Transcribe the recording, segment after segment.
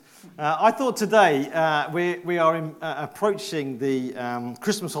I thought today we are approaching the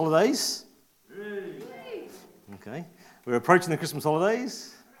Christmas holidays. Okay, we're approaching the Christmas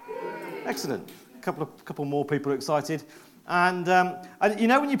holidays. Excellent. A couple more people are excited. And you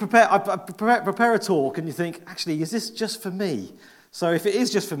know when you prepare a talk and you think, actually, is this just for me? So if it is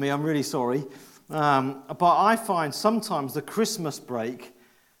just for me, I'm really sorry. But I find sometimes the Christmas break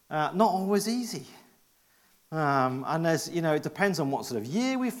not always easy. And there's, it depends on what sort of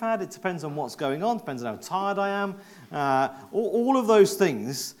year we've had. It depends on what's going on. Depends on how tired I am. All of those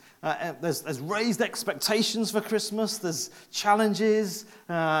things. There's raised expectations for Christmas. There's challenges.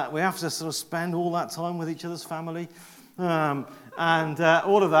 We have to sort of spend all that time with each other's family. And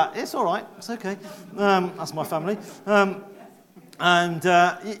all of that. It's all right. It's okay. That's my family. And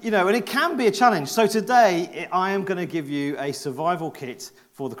it can be a challenge. So today, I am going to give you a survival kit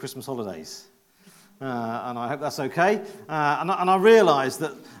for the Christmas holidays. And I hope that's okay. And I realise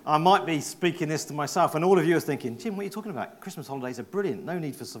that I might be speaking this to myself, and all of you are thinking, Jim, what are you talking about? Christmas holidays are brilliant. No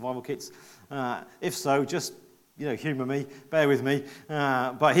need for survival kits. If so, just humour me, bear with me.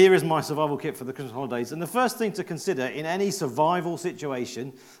 But here is my survival kit for the Christmas holidays. And the first thing to consider in any survival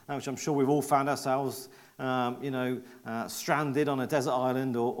situation, which I'm sure we've all found ourselves, stranded on a desert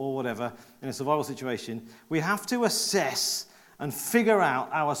island or whatever, in a survival situation, we have to assess and figure out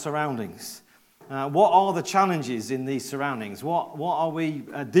our surroundings. What are the challenges in these surroundings? What are we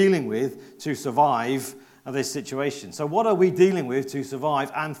dealing with to survive this situation? So what are we dealing with to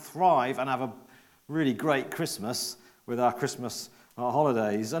survive and thrive and have a really great Christmas with our Christmas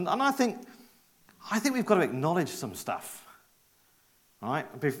holidays? And I think we've got to acknowledge some stuff, right,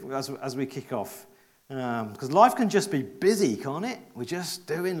 as we kick off. Because life can just be busy, can't it? We're just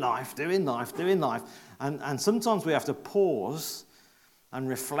doing life. And sometimes we have to pause and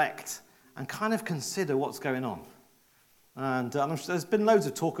reflect and kind of consider what's going on. And I'm sure there's been loads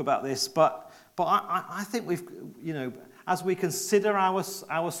of talk about this, but I think we've, as we consider our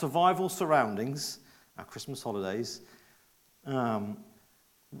survival surroundings, our Christmas holidays, what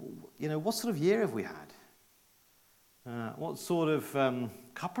sort of year have we had? What sort of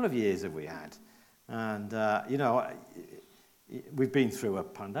couple of years have we had? And, we've been through a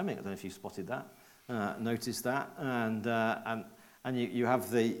pandemic. I don't know if you spotted that, noticed that, and you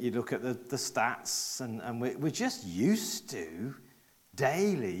look at the stats, and we're just used to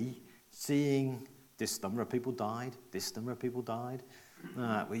daily seeing this number of people died, this number of people died.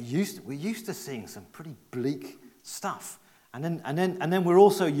 We're used to seeing some pretty bleak stuff, and then we're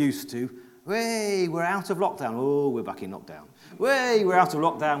also used to, hey, we're out of lockdown. Oh, we're back in lockdown. Hey, we're out of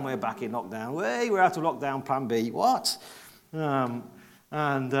lockdown. We're back in lockdown. Hey, we're out of lockdown. Plan B. What? I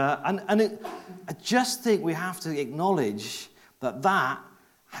just think we have to acknowledge that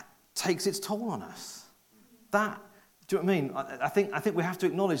takes its toll on us. Do you know what I mean? I think we have to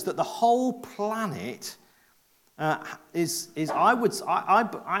acknowledge that the whole planet is I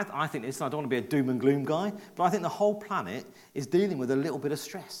think this. I don't want to be a doom and gloom guy, but I think the whole planet is dealing with a little bit of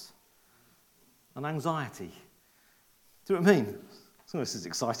stress and anxiety. Do you know what I mean? So this is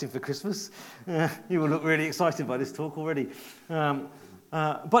exciting for Christmas. You will look really excited by this talk already.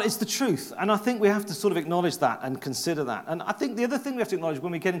 But it's the truth, and I think we have to sort of acknowledge that and consider that. And I think the other thing we have to acknowledge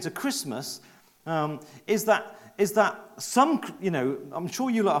when we get into Christmas is that some, I'm sure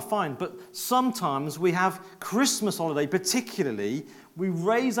you lot are fine, but sometimes we have Christmas holiday, particularly, we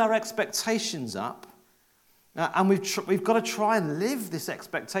raise our expectations up, and we've got to try and live this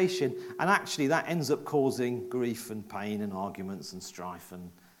expectation, and actually that ends up causing grief and pain and arguments and strife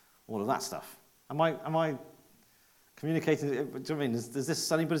and all of that stuff. Am I communicating? Do you know what I mean? Is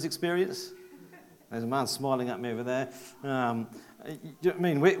this anybody's experience? There's a man smiling at me over there. Do you know what I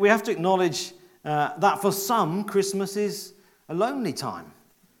mean? We have to acknowledge that for some, Christmas is a lonely time.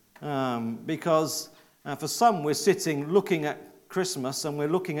 Because for some, we're sitting looking at Christmas and we're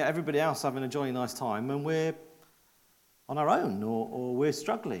looking at everybody else having a jolly nice time and we're on our own or we're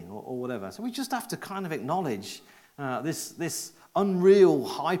struggling or whatever. So we just have to kind of acknowledge this unreal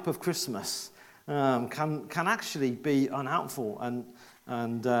hype of Christmas can actually be unhelpful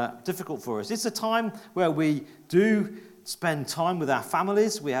and difficult for us. It's a time where we do spend time with our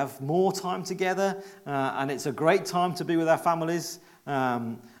families. We have more time together, and it's a great time to be with our families.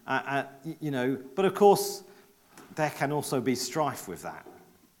 But of course, there can also be strife with that.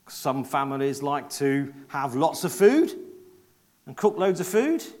 Some families like to have lots of food and cook loads of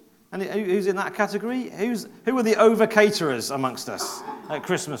food. And who's in that category? Who are the over-caterers amongst us at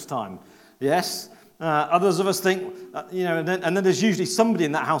Christmas time? Yes. Others of us think, and then there's usually somebody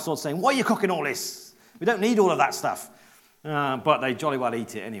in that household saying, why are you cooking all this? We don't need all of that stuff. but they jolly well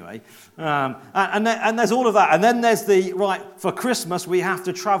eat it anyway. And there's all of that. And then there's right, for Christmas, we have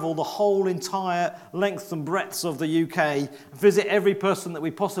to travel the whole entire length and breadth of the UK, visit every person that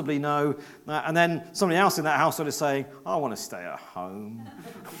we possibly know, and then somebody else in that household is saying, I want to stay at home.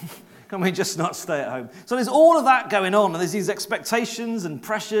 Can we just not stay at home? So there's all of that going on, and there's these expectations and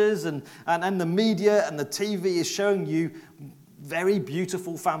pressures, and the media and the TV is showing you very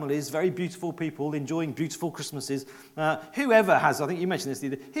beautiful families, very beautiful people enjoying beautiful Christmases. Whoever has, I think you mentioned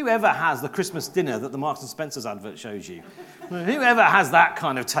this, whoever has the Christmas dinner that the Marks and Spencer's advert shows you, whoever has that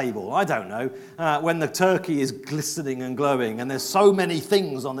kind of table, I don't know, when the turkey is glistening and glowing and there's so many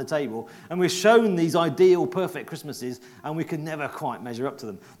things on the table, and we're shown these ideal, perfect Christmases, and we can never quite measure up to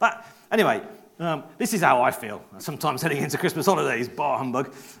them. Anyway, this is how I feel sometimes heading into Christmas holidays, bar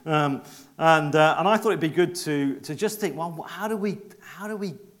humbug. And I thought it'd be good to just think, well, how do we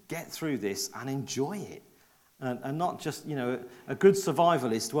get through this and enjoy it? And not just, a good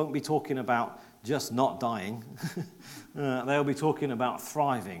survivalist won't be talking about just not dying. They'll be talking about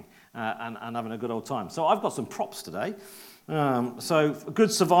thriving and having a good old time. So I've got some props today. So a good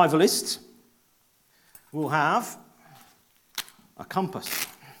survivalist will have a compass.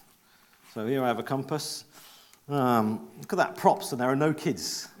 So here I have a compass. Look at that, props, and there are no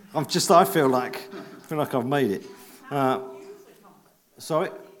kids. I feel like I've made it. How do you use a compass? Sorry?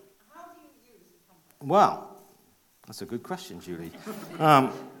 How do you use a compass? Well, that's a good question, Julie.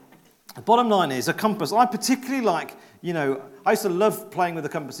 The bottom line is a compass. I particularly like, I used to love playing with the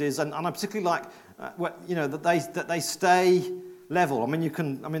compasses, and I particularly like, that they stay level.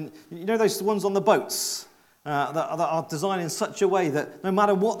 Those ones on the boats. That are designed in such a way that no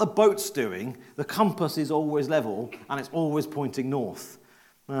matter what the boat's doing, the compass is always level and it's always pointing north.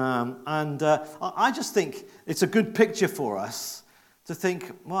 I just think it's a good picture for us to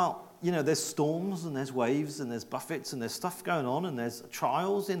think, well, there's storms and there's waves and there's buffets and there's stuff going on and there's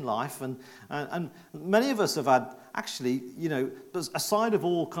trials in life. And many of us have had, actually, aside of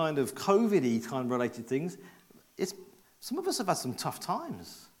all kind of COVID-y kind of related things, some of us have had some tough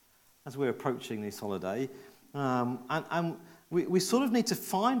times as we're approaching this holiday. And we sort of need to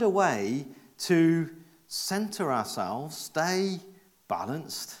find a way to center ourselves, stay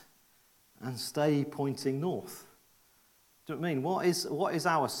balanced, and stay pointing north. Do you know what I mean? What is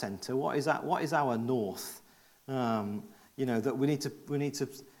our center? What is our north? That we need to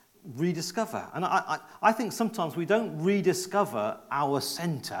rediscover. And I think sometimes we don't rediscover our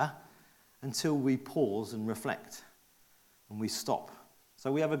center until we pause and reflect and we stop. So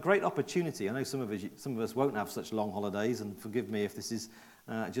we have a great opportunity. I know some of us won't have such long holidays, and forgive me if this is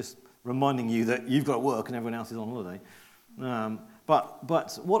just reminding you that you've got to work and everyone else is on holiday.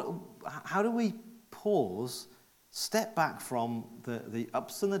 But how do we pause, step back from the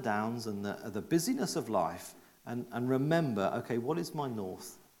ups and the downs and the busyness of life, and remember, okay, what is my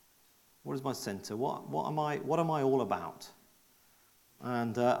north? What is my center? What am I all about?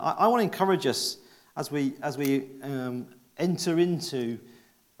 And I want to encourage us as we enter into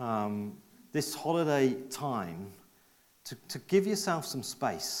this holiday time to give yourself some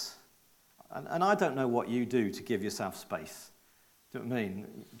space. And I don't know what you do to give yourself space. Do you know what I mean?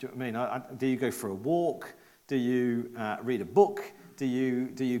 Do you go for a walk? Do you read a book? Do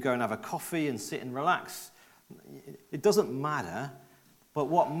you go and have a coffee and sit and relax? It doesn't matter, but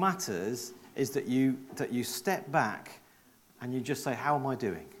what matters is that you step back and you just say, how am I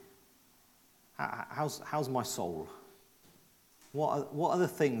doing? How's my soul? What are the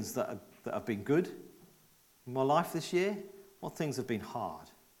things that have been good in my life this year? What things have been hard?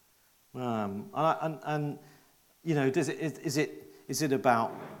 Is it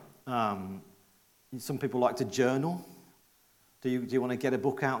about? Some people like to journal. Do you want to get a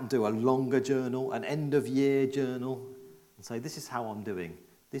book out and do a longer journal, an end of year journal, and say, this is how I'm doing.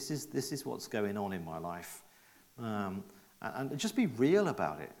 This is what's going on in my life, and just be real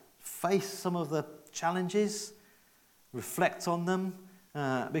about it. Face some of the challenges. Reflect on them,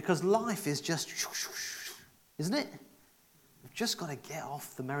 because life is just, isn't it? We've just got to get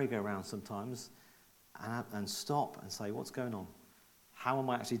off the merry-go-round sometimes and stop and say, what's going on? How am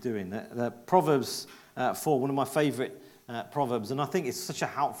I actually doing? The Proverbs 4, one of my favourite Proverbs, and I think it's such a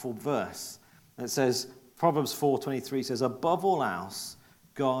helpful verse. It says, Proverbs 4:23 says, above all else,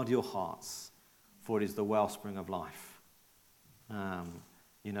 guard your hearts, for it is the wellspring of life.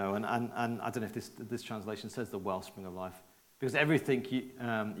 And I don't know if this translation says the wellspring of life, because everything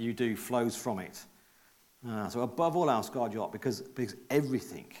you do flows from it. So above all else, guard your heart, because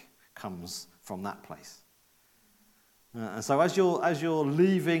everything comes from that place. And so as you're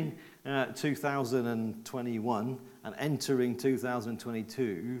leaving 2021 and entering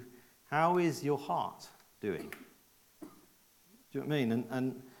 2022, how is your heart doing? Do you know what I mean?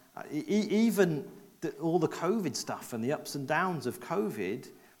 And even all the COVID stuff and the ups and downs of COVID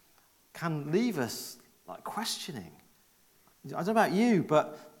can leave us like questioning. I don't know about you,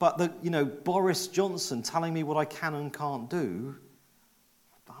 but Boris Johnson telling me what I can and can't do,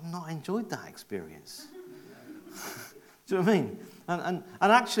 I've not enjoyed that experience. Do you know what I mean? And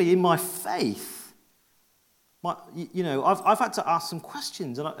actually, in my faith, I've had to ask some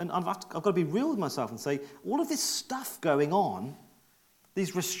questions, and I've got to be real with myself and say, all of this stuff going on,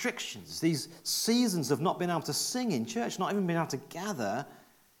 these restrictions, these seasons of not being able to sing in church, not even being able to gather,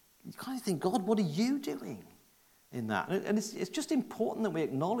 you kind of think, God, what are you doing in that? And it's just important that we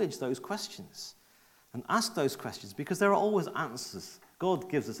acknowledge those questions and ask those questions, because there are always answers. God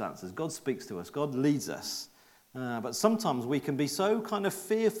gives us answers. God speaks to us. God leads us. But sometimes we can be so kind of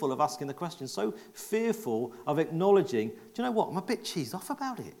fearful of asking the question, so fearful of acknowledging, do you know what, I'm a bit cheesed off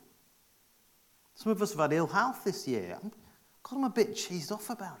about it. Some of us have had ill health this year. God, I'm a bit cheesed off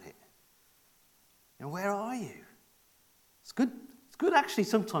about it. Where are you? It's good actually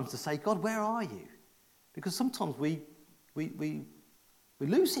sometimes to say, God, where are you? Because sometimes we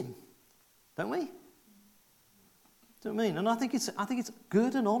lose him, don't we? Do you know what I mean? And I think it's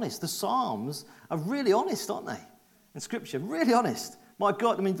good and honest. The Psalms are really honest, aren't they? In Scripture, really honest. My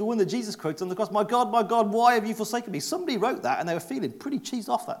God, the one that Jesus quotes on the cross, my God, why have you forsaken me? Somebody wrote that and they were feeling pretty cheesed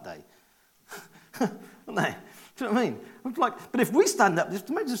off that day. Aren't they? Do you know what I mean? But if we stand up, just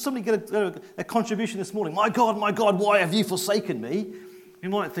imagine if somebody get a contribution this morning, my God, why have you forsaken me? You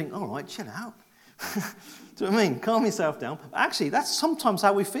might think, all right, chill out. Do you know what I mean? Calm yourself down. But actually, that's sometimes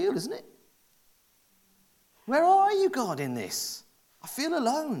how we feel, isn't it? Where are you, God, in this? I feel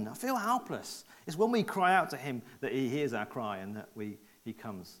alone. I feel helpless. It's when we cry out to him that he hears our cry and that he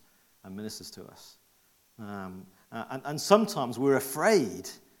comes and ministers to us. And sometimes we're afraid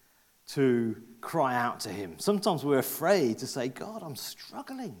to cry out to him. Sometimes we're afraid to say, God, I'm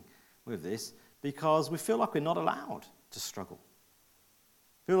struggling with this, because we feel like we're not allowed to struggle.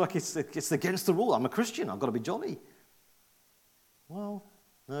 Feel like it's against the rule. I'm a Christian. I've got to be jolly. Well,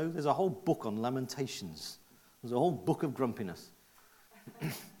 no, there's a whole book on Lamentations. There's a whole book of grumpiness. Do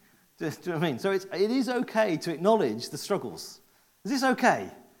you know what I mean? So it is okay to acknowledge the struggles. Is this okay?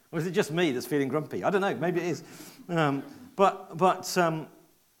 Or is it just me that's feeling grumpy? I don't know. Maybe it is.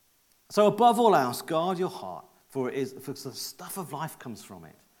 So above all else, guard your heart, for the stuff of life comes from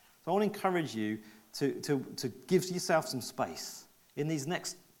it. So I want to encourage you to give yourself some space in these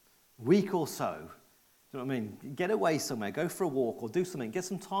next week or so. Do you know what I mean? Get away somewhere, go for a walk or do something. Get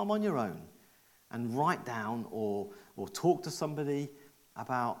some time on your own and write down or talk to somebody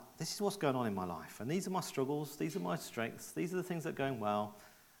about, this is what's going on in my life. And these are my struggles. These are my strengths. These are the things that are going well.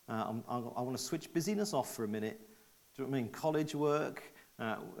 I want to switch busyness off for a minute. Do you know what I mean? College work,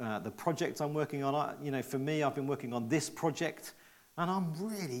 the project I'm working on. For me, I've been working on this project and I'm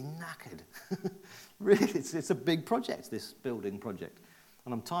really knackered. Really, it's a big project, this building project.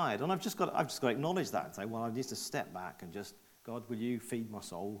 And I'm tired. And I've just got to acknowledge that and say, well, I need to step back and just, God, will you feed my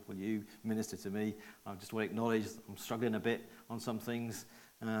soul? Will you minister to me? I just want to acknowledge I'm struggling a bit on some things.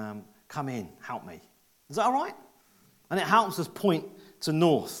 Come in, help me. Is that all right? And it helps us point to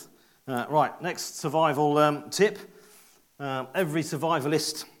north. Right, next survival tip. Every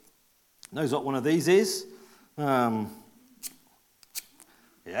survivalist knows what one of these is.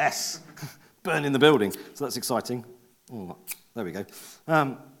 Yes, burning the building. So that's exciting. Oh, there we go.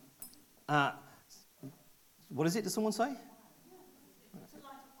 What is it, does someone say?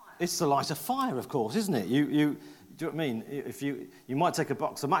 It's to light a fire, of course, isn't it? Do you know what I mean? If you might take a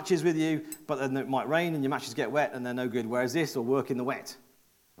box of matches with you, but then it might rain and your matches get wet and they're no good. Whereas this will work in the wet.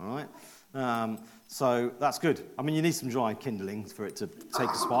 All right? So that's good. I mean, you need some dry kindling for it to take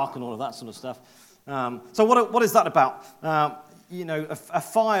a spark and all of that sort of stuff. So what is that about? A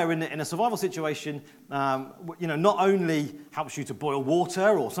fire in a survival situation, not only helps you to boil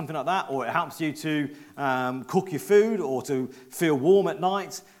water or something like that, or it helps you to cook your food or to feel warm at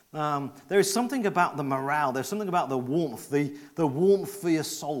night. There is something about the morale, there's something about the warmth, the warmth for your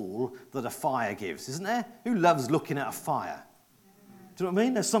soul that a fire gives, isn't there? Who loves looking at a fire? Do you know what I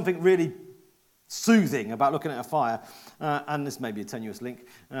mean? There's something really soothing about looking at a fire, and this may be a tenuous link,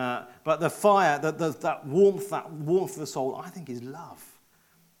 but the fire, that warmth for the soul, I think is love.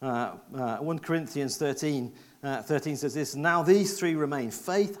 1 Corinthians 13 says this, now these three remain,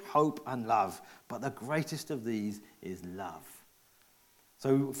 faith, hope, and love, but the greatest of these is love.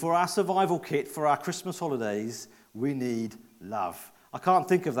 So for our survival kit, for our Christmas holidays, we need love. I can't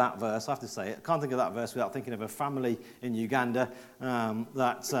think of that verse, I have to say it. I can't think of that verse without thinking of a family in Uganda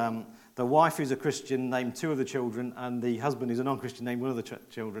the wife who's a Christian named two of the children, and the husband who's a non-Christian named one of the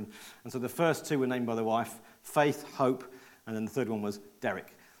children. And so the first two were named by the wife, Faith, Hope, And then the third one was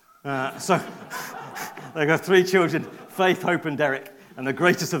Derek. So they've got 3 children, Faith, Hope, and Derek. And the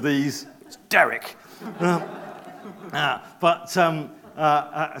greatest of these is Derek. Brilliant. But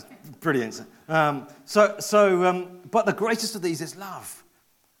the greatest of these is love.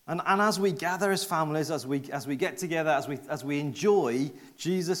 And as we gather as families, as we get together, as we enjoy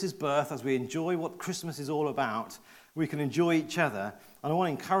Jesus' birth, as we enjoy what Christmas is all about, we can enjoy each other. And I want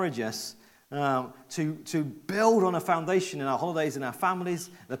to encourage us to build on a foundation in our holidays, in our families,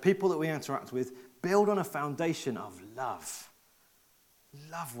 the people that we interact with, build on a foundation of love.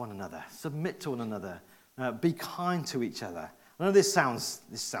 Love one another, submit to one another, be kind to each other. I know this sounds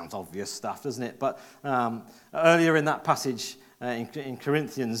obvious stuff, doesn't it? But earlier in that passage in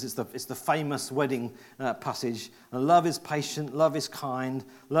Corinthians, it's the famous wedding passage. Love is patient, love is kind,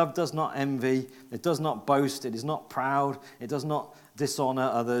 love does not envy, it does not boast, it is not proud, it does not dishonor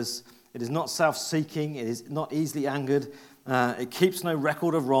others, it is not self-seeking, it is not easily angered, it keeps no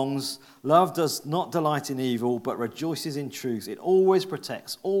record of wrongs. Love does not delight in evil, but rejoices in truth. It always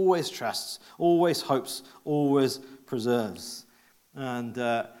protects, always trusts, always hopes, always preserves. And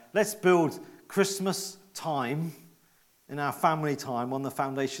let's build Christmas time in our family time on the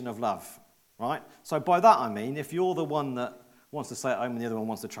foundation of love, right? So by that I mean, if you're the one that wants to stay at home and the other one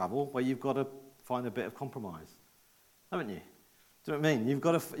wants to travel, well, you've got to find a bit of compromise, haven't you? Do you know what I mean? You've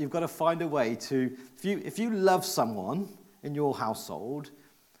got to find a way to, if you love someone in your household,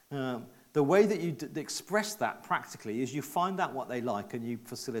 the way that you express that practically is you find out what they like and you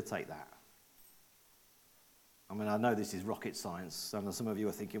facilitate that. I mean, I know this is rocket science, and some of you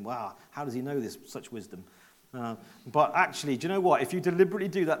are thinking, wow, how does he know this, such wisdom? But actually, do you know what? If you deliberately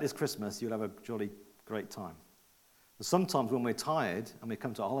do that this Christmas, you'll have a jolly great time. But sometimes when we're tired and we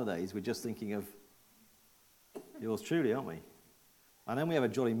come to holidays, we're just thinking of yours truly, aren't we? And then we have a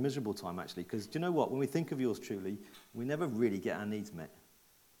jolly miserable time, actually, because do you know what? When we think of yours truly, we never really get our needs met.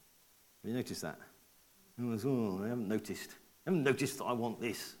 Have you noticed that? Oh, I haven't noticed. I haven't noticed that I want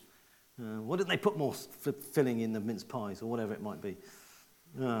this. Why didn't they put more filling in the mince pies or whatever it might be?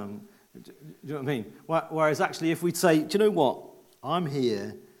 Do you know what I mean? Whereas actually, if we'd say, do you know what? I'm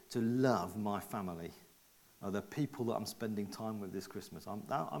here to love my family, or the people that I'm spending time with this Christmas.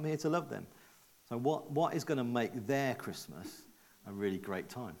 I'm here to love them. So what is going to make their Christmas a really great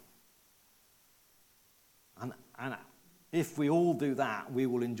time? And if we all do that, we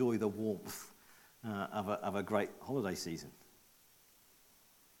will enjoy the warmth of a great holiday season.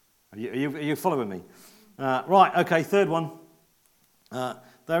 Are you following me? Right, okay, third one.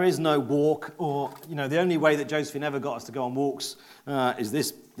 There is no walk, or, the only way that Josephine ever got us to go on walks is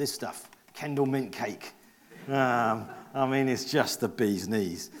this stuff, Kendall mint cake. I mean, it's just the bee's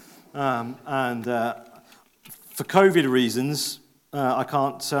knees. And for COVID reasons, I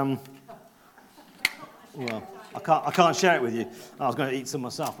can't. I can't share it with you. I was going to eat some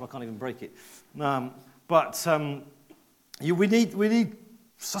myself, but I can't even break it. We need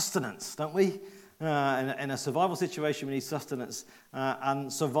sustenance, don't we? In a survival situation, we need sustenance.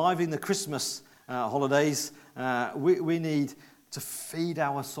 And surviving the Christmas holidays, we need to feed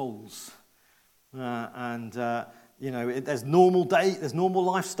our souls. There's normal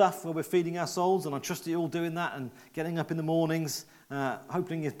life stuff where we're feeding our souls, and I trust you're all doing that and getting up in the mornings,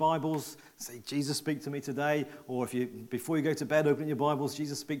 opening your Bibles, say, Jesus, speak to me today, or before you go to bed, open your Bibles,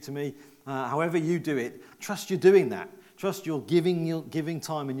 Jesus, speak to me. However you do it, trust you're doing that. Trust you're giving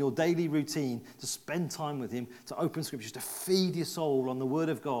time in your daily routine to spend time with him, to open scriptures, to feed your soul on the word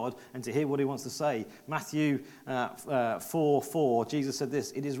of God and to hear what he wants to say. Matthew 4:4, Jesus said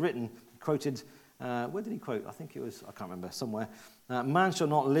this, it is written, quoted, where did he quote? I think it was, I can't remember, somewhere. Man shall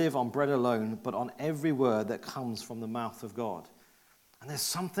not live on bread alone, but on every word that comes from the mouth of God. And there's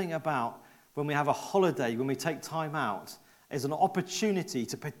something about when we have a holiday, when we take time out, is an opportunity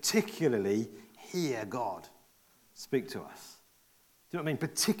to particularly hear God speak to us. Do you know what I mean?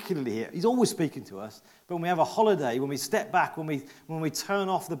 Particularly here. He's always speaking to us. But when we have a holiday, when we step back, when we turn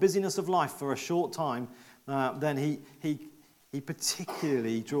off the busyness of life for a short time, then he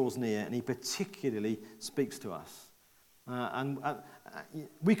particularly draws near and he particularly speaks to us. And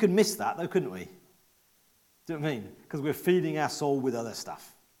we could miss that, though, couldn't we? Do you know what I mean? Because we're feeding our soul with other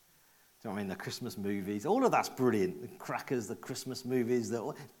stuff. Do you know what I mean? The Christmas movies, all of that's brilliant. The crackers, the Christmas movies,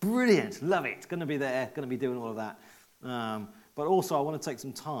 brilliant. Love it. Going to be there, going to be doing all of that. But also I want to take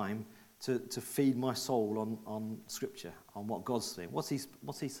some time to feed my soul on Scripture, on what God's saying. What's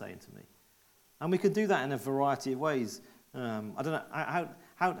he saying to me? And we can do that in a variety of ways. I don't know,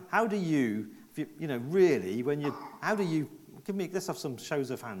 how do you, really, how do you, let's have some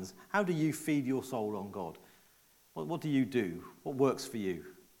shows of hands. How do you feed your soul on God? What do you do? What works for you?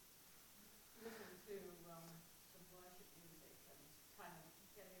 Listen to some worship music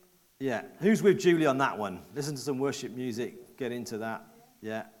Yeah. Who's with Julie on that one? Listen to some worship music. Get into that.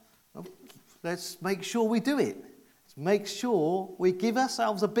 Yeah. Well, let's make sure we do it. Let's make sure we give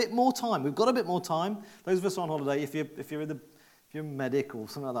ourselves a bit more time. We've got a bit more time. Those of us on holiday, if you're a medic or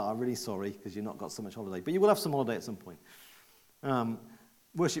something like that, I'm really sorry because you've not got so much holiday. But you will have some holiday at some point.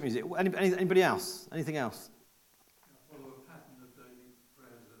 Worship music. Anybody else? Anything else? Follow a pattern of daily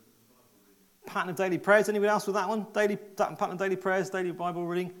prayers and Bible reading. Pattern of daily prayers. Anybody else with that one? Pattern of daily prayers, daily Bible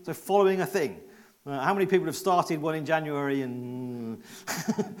reading. So following a thing. How many people have started one in January and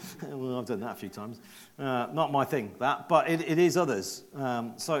well, I've done that a few times. Not my thing, that, but it is others.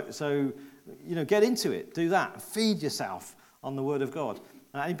 So get into it. Do that. Feed yourself on the Word of God.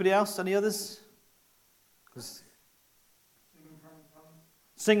 Anybody else? Any others?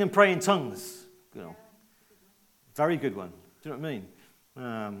 Sing and pray in tongues. Good one. Very good one. Do you know what I mean?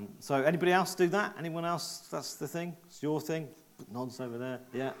 So anybody else do that? Anyone else? That's the thing? It's your thing? Nods over there.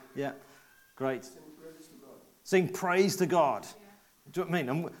 Yeah. Great. Sing praise to God. Do you know what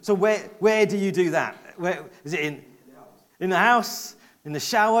I mean? So where do you do that? Where is it in the house? In the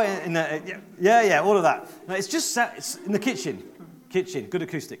shower? Yeah, all of that. No, it's in the kitchen. Good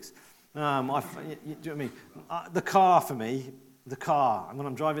acoustics. Do you know what I mean? The car for me. The car. And when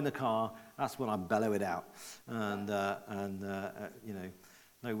I'm driving the car, that's when I bellow it out, and no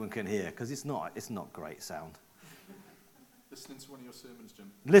one can hear because it's not great sound. Listening to one of your sermons,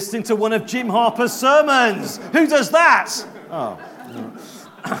 Jim. Listening to one of Jim Harper's sermons. Who does that? Oh,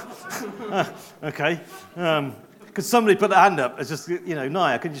 no. Okay. Could somebody put their hand up? It's just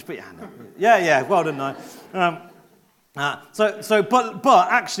Naya. Could you just put your hand up? Yeah. Well done, Naya. But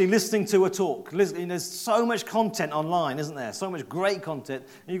actually listening to a talk, there's so much content online, isn't there? So much great content,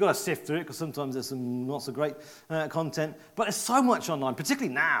 and you've got to sift through it because sometimes there's some not so great content. But there's so much online,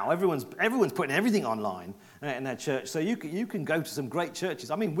 particularly now. Everyone's putting everything online in their church, so you can go to some great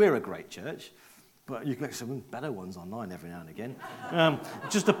churches. I mean, we're a great church, but you can get some better ones online every now and again,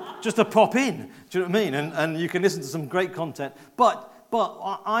 just to pop in. Do you know what I mean? And you can listen to some great content, But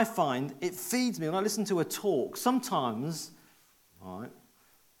I find it feeds me when I listen to a talk. Sometimes I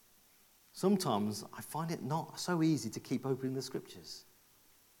find it not so easy to keep opening the scriptures.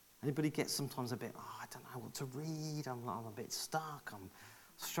 Anybody gets sometimes a bit, I don't know what to read, I'm a bit stuck, I'm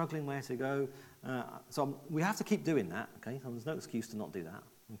struggling where to go. So we have to keep doing that, okay? So there's no excuse to not do that.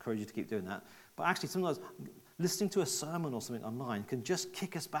 I encourage you to keep doing that. But actually sometimes listening to a sermon or something online can just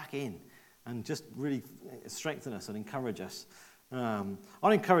kick us back in and just really strengthen us and encourage us.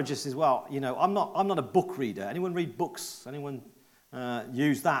 I'd encourage us as well. I'm not a book reader. Anyone read books? Anyone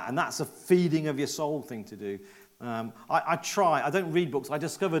use that? And that's a feeding of your soul thing to do. I try. I don't read books. I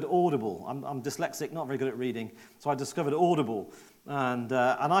discovered Audible. I'm dyslexic, not very good at reading, so I discovered Audible, and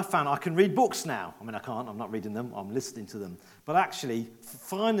I found I can read books now. I mean, I can't. I'm not reading them. I'm listening to them. But actually,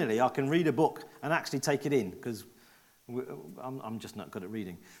 finally, I can read a book and actually take it in because I'm just not good at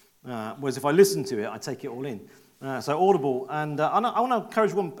reading. Whereas if I listen to it, I take it all in. So Audible, and I want to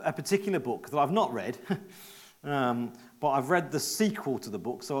encourage a particular book that I've not read, but I've read the sequel to the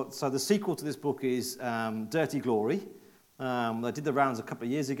book. So the sequel to this book is Dirty Glory. I did the rounds a couple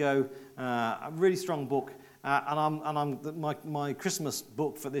of years ago. A really strong book, and my Christmas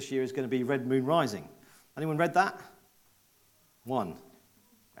book for this year is going to be Red Moon Rising. Anyone read that? One.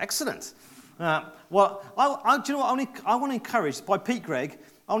 Excellent. Do you know what? I want to encourage, by Pete Gregg,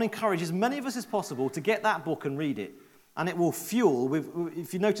 I want to encourage as many of us as possible to get that book and read it. And it will fuel,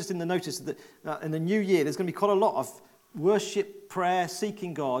 if you noticed in the notice that in the new year, there's going to be quite a lot of worship, prayer,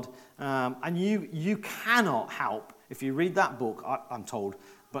 seeking God. And you cannot help, if you read that book, I'm told,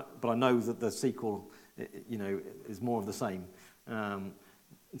 but I know that the sequel, is more of the same.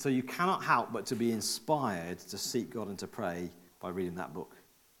 So you cannot help but to be inspired to seek God and to pray by reading that book.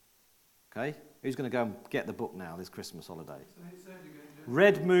 Okay? Who's going to go and get the book now this Christmas holiday?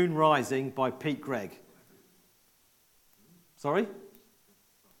 Red Moon Rising by Pete Gregg. Sorry?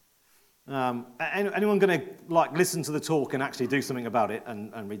 Anyone going to listen to the talk and actually do something about it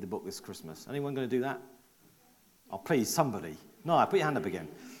and read the book this Christmas? Anyone going to do that? Oh, please, somebody. No, put your hand up again.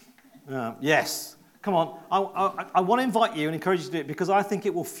 Yes. Come on. I want to invite you and encourage you to do it because I think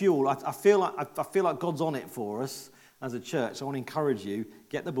it will fuel. I feel like God's on it for us as a church. I want to encourage you.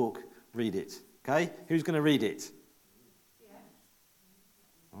 Get the book. Read it. Okay? Who's going to read it?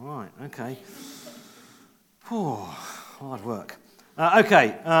 All right, okay. Hard work.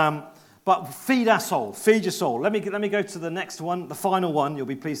 Okay, but feed our soul, feed your soul. Let me go to the next one, the final one, you'll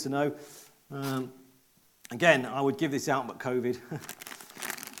be pleased to know. Again, I would give this out, but COVID.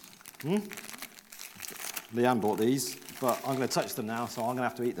 Leanne bought these, but I'm going to touch them now, so I'm going to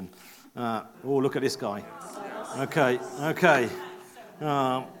have to eat them. Look at this guy. Okay.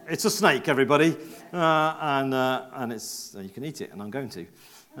 It's a snake, everybody, and it's you can eat it, and I'm going to.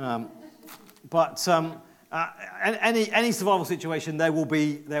 But any survival situation, there will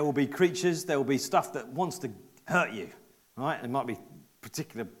be creatures, there will be stuff that wants to hurt you, right? It might be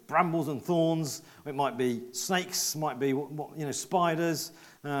particular brambles and thorns. It might be snakes, might be spiders.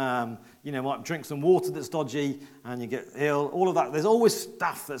 Might drink some water that's dodgy and you get ill. All of that. There's always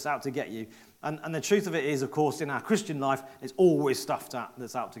stuff that's out to get you. And the truth of it is, of course, in our Christian life, there's always stuff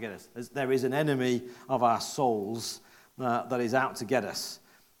that's out to get us. There is an enemy of our souls that is out to get us.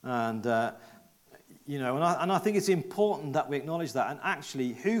 And I think it's important that we acknowledge that. And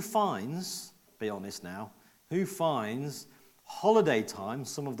actually, who finds holiday time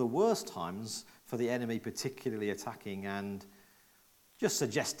some of the worst times for the enemy particularly attacking and just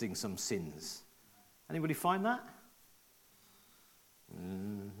suggesting some sins? Anybody find that?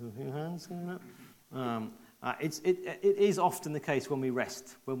 It is often the case when we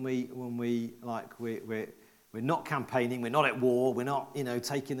rest, when we're not campaigning, we're not at war, we're not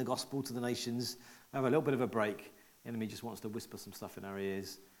taking the gospel to the nations. Have a little bit of a break. The enemy just wants to whisper some stuff in our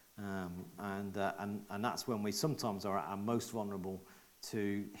ears, and that's when we sometimes are at our most vulnerable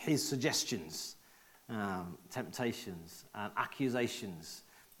to his suggestions, temptations, and accusations,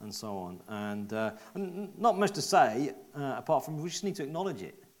 and so on. And not much to say apart from we just need to acknowledge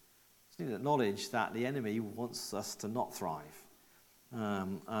it. We just need to acknowledge that the enemy wants us to not thrive.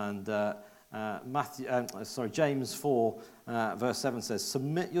 James 4 verse 7 says,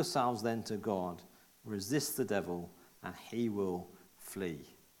 "Submit yourselves then to God, resist the devil, and he will flee."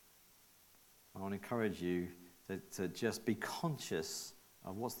 I want to encourage you to just be conscious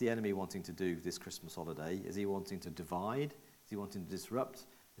of what's the enemy wanting to do this Christmas holiday. Is he wanting to divide? Is he wanting to disrupt?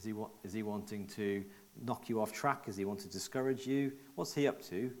 Is he wanting to knock you off track? Is he wanting to discourage you? What's he up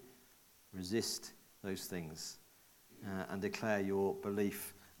to? Resist those things and declare your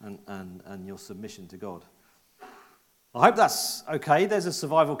belief and your submission to God. I hope that's okay. There's a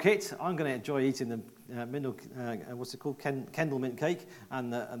survival kit. I'm going to enjoy eating the Kendall mint cake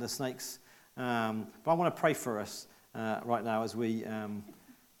and the snakes. But I want to pray for us right now as we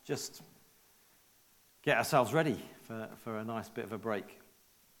just get ourselves ready for a nice bit of a break.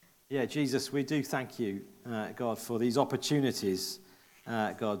 Yeah, Jesus, we do thank you, God, for these opportunities,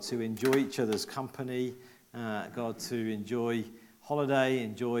 God, to enjoy each other's company, God, to enjoy holiday,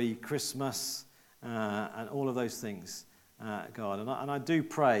 enjoy Christmas, and all of those things, God. And I do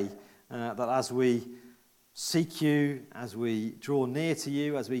pray that as we seek you, as we draw near to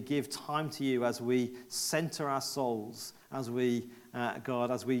you, as we give time to you, as we center our souls, as we,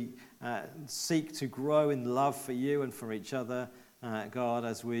 God, as we seek to grow in love for you and for each other, God,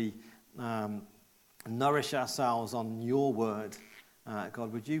 as we nourish ourselves on your word,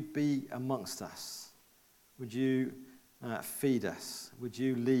 God, would you be amongst us? Would you feed us? Would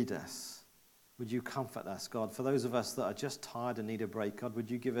you lead us? Would you comfort us, God? For those of us that are just tired and need a break, God,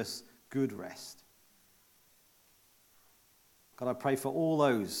 would you give us good rest? God, I pray for all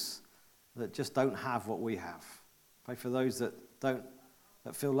those that just don't have what we have. Pray for those that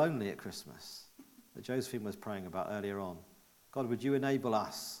feel lonely at Christmas, that Josephine was praying about earlier on. God, would you enable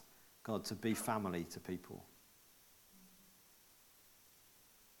us, God, to be family to people?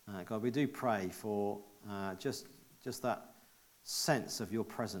 God, we do pray for just that sense of your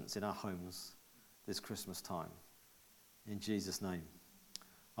presence in our homes this Christmas time. In Jesus' name.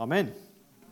 Amen.